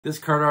This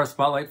card art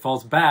spotlight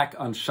falls back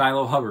on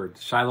Shiloh Hubbard.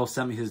 Shiloh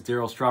sent me his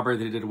Darryl Strawberry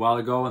that he did a while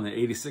ago in the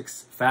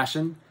 86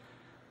 fashion.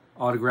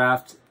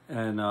 Autographed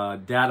and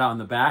data on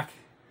the back.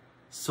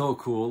 So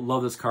cool.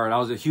 Love this card. I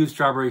was a huge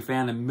Strawberry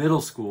fan in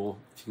middle school,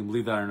 if you can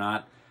believe that or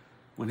not.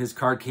 When his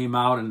card came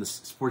out and the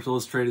Sports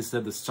Illustrated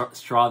said the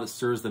straw that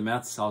stirs the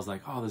Mets, I was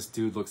like, oh, this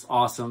dude looks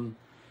awesome.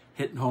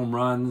 Hitting home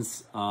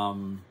runs.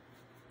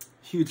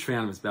 Huge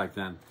fan of his back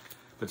then.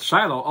 But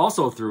Shiloh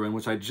also threw in,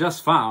 which I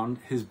just found,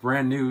 his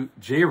brand new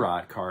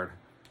J-Rod card.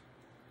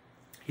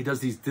 He does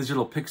these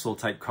digital pixel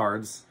type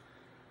cards.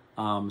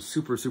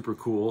 Super, super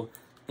cool.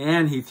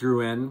 And he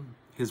threw in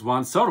his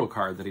Juan Soto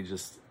card that he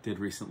just did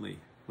recently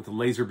with the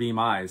laser beam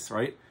eyes,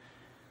 right?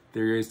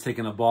 There he is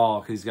taking a ball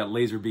because he's got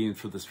laser beams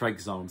for the strike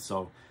zone.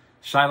 So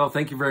Shiloh,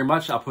 thank you very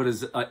much. I'll put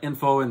his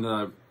info in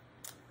the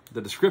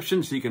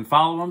description so you can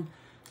follow him.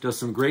 Does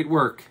some great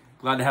work.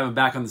 Glad to have him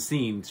back on the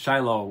scene.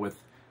 Shiloh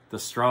with the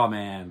Straw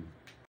Man.